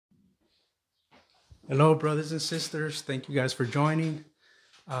Hello, brothers and sisters. Thank you guys for joining.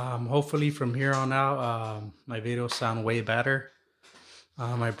 Hopefully, from here on out, my videos sound way better.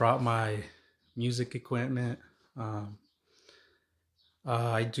 I brought my music equipment. Um,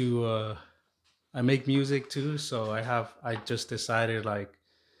 I do. I make music too, so I just decided like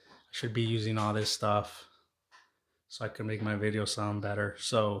I should be using all this stuff so I can make my video sound better.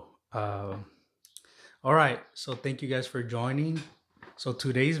 So, all right. So thank you guys for joining. So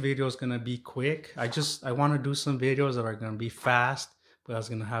today's video is gonna be quick. I want to do some videos that are gonna be fast, but it's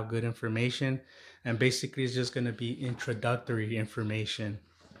gonna have good information, and basically it's just gonna be introductory information,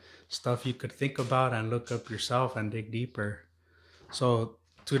 stuff you could think about and look up yourself and dig deeper. So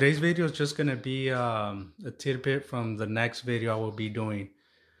today's video is just gonna be a tidbit from the next video I will be doing,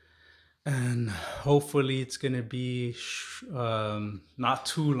 and hopefully it's gonna be not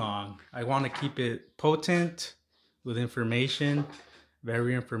too long. I want to keep it potent with information,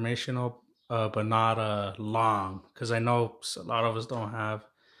 very informational, but not long, because I know a lot of us don't have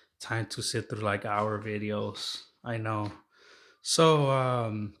time to sit through like hour videos. I know. So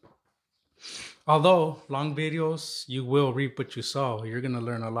although long videos, you will reap what you sow. You're gonna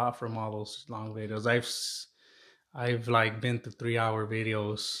learn a lot from all those long videos. I've like been to 3 hour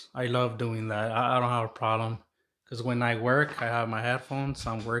videos. I love doing that. I don't have a problem, because when I work, I have my headphones,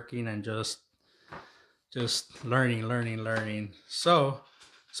 I'm working and just learning. So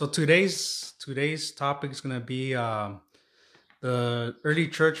today's topic is gonna be the early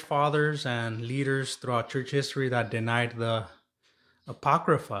church fathers and leaders throughout church history that denied the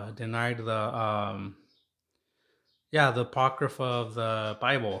Apocrypha, denied the Apocrypha of the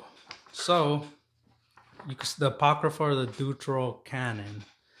Bible. So the Apocrypha or the Deuterocanon,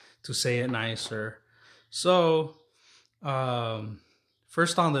 to say it nicer. So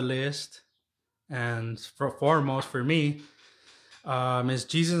first on the list, and foremost for me, is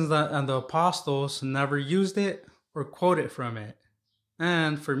Jesus and the apostles never used it or quoted from it.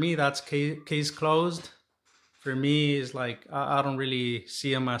 And for me, that's case closed. For me, it's like I don't really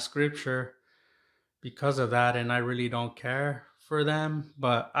see them as scripture because of that, and I really don't care for them.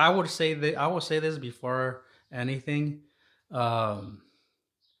 But I would say this before anything. I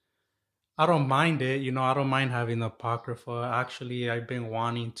don't mind it. I don't mind having the Apocrypha. Actually, I've been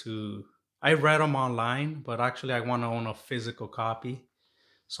wanting to. I read them online, but actually, I want to own a physical copy.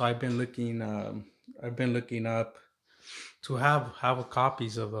 So I've been looking. I've been looking up to have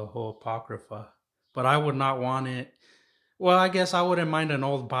copies of the whole Apocrypha. But I would not want it. Well, I guess I wouldn't mind an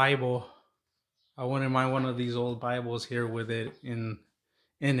old Bible. I wouldn't mind one of these old Bibles here with it in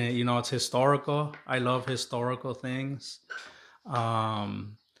it. It's historical. I love historical things.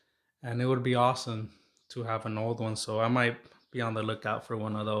 And it would be awesome to have an old one. So I might be on the lookout for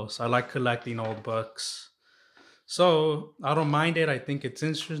one of those. I like collecting old books. So I don't mind it. I think it's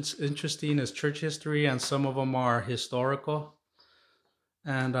interesting as church history, and some of them are historical.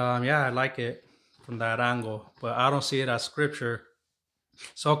 And I like it from that angle, but I don't see it as scripture.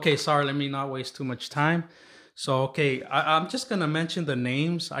 So, okay, sorry, let me not waste too much time. So, okay, I'm just going to mention the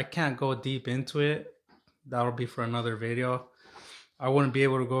names. I can't go deep into it. That'll be for another video. I wouldn't be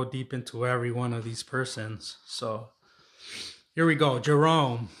able to go deep into every one of these persons. So, here we go.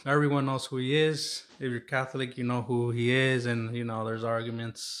 Jerome. Everyone knows who he is. If you're Catholic, you know who he is, and, there's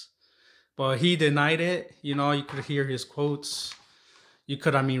arguments. But he denied it. You could hear his quotes. You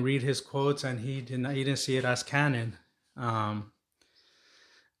could, read his quotes, and he didn't see it as canon.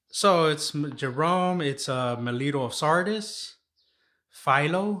 So it's Jerome, it's Melito of Sardis,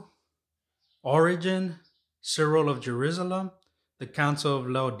 Philo, Origen, Cyril of Jerusalem, the Council of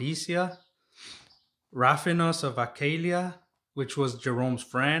Laodicea, Raphaeus of Achaia, which was Jerome's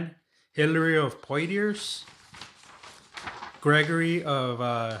friend, Hilary of Poitiers, Gregory of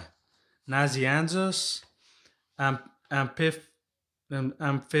Nazianzus, Amphiphilus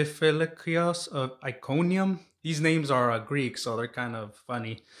of Iconium. These names are Greek, so they're kind of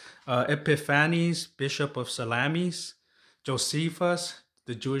funny. Epiphanes, Bishop of Salamis, Josephus,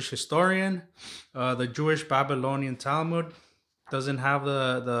 the Jewish historian, the Jewish Babylonian Talmud doesn't have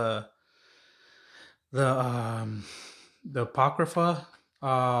the Apocrypha.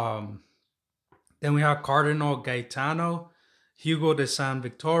 Then we have Cardinal Gaetano, Hugo de San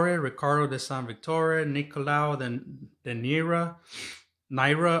Victore, Ricardo de San Victore, Nicolao de Neira,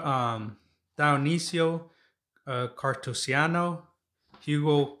 Dionisio Cartusiano,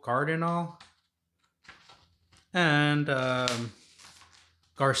 Hugo Cardinal, and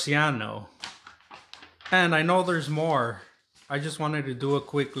Garciano. And I know there's more. I just wanted to do a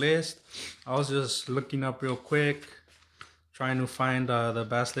quick list. I was just looking up real quick, trying to find the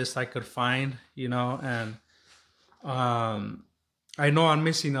best list I could find, and I know I'm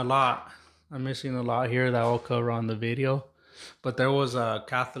missing a lot. I'm missing a lot here that I'll cover on the video. But there was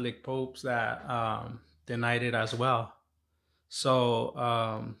Catholic popes that denied it as well.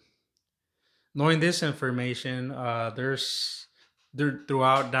 So knowing this information,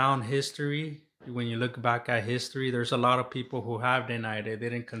 throughout down history, when you look back at history, there's a lot of people who have denied it. They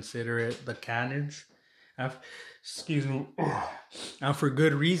didn't consider it the canons. Excuse me. And for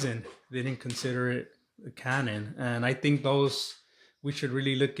good reason. They didn't consider it the canon. And I think we should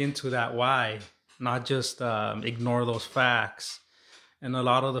really look into that why, not just ignore those facts. And a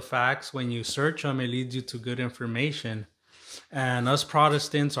lot of the facts, when you search them, it leads you to good information. And us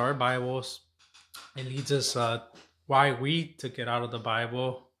Protestants, our Bibles, it leads us why we took it out of the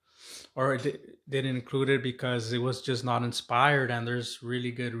Bible, or didn't include it because it was just not inspired, and there's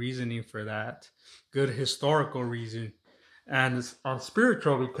really good reasoning for that, good historical reason. And it's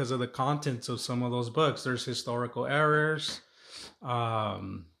spiritual because of the contents of some of those books. There's historical errors. They're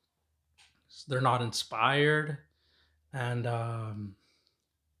not inspired. And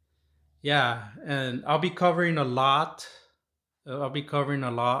yeah, and I'll be covering a lot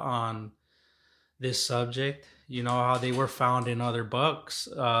on this subject. You know how they were found in other books.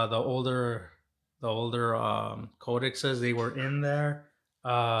 The older codexes, they were in there.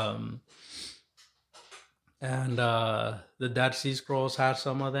 And the Dead Sea Scrolls had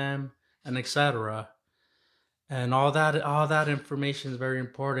some of them, and etc. And all that information is very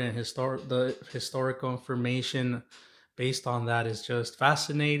important. The historical information based on that is just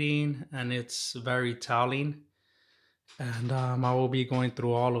fascinating, and it's very telling. And I will be going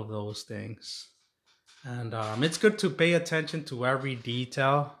through all of those things. And it's good to pay attention to every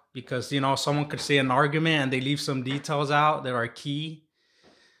detail, because, you know, someone could say an argument and they leave some details out that are key.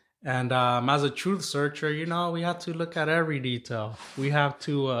 And as a truth searcher, you know, we have to look at every detail. We have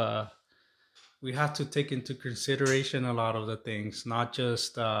to take into consideration a lot of the things, not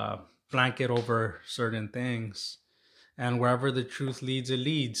just blanket over certain things. And wherever the truth leads, it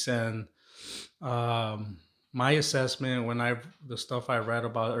leads. And my assessment the stuff I read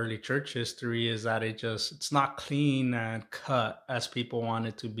about early church history is that it's not clean and cut as people want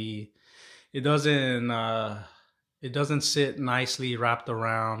it to be. It doesn't sit nicely wrapped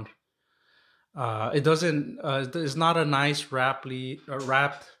around. It's not a nice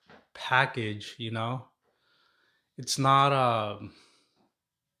wrapped package, you know. It's not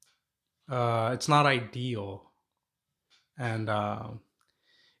ideal. And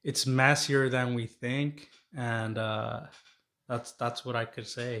it's messier than we think. And that's what I could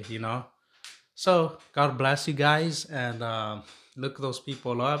say, you know. So God bless you guys, and look those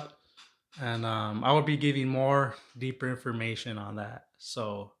people up. And I will be giving more deeper information on that.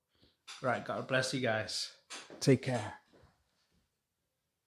 So, right, God bless you guys. Take care.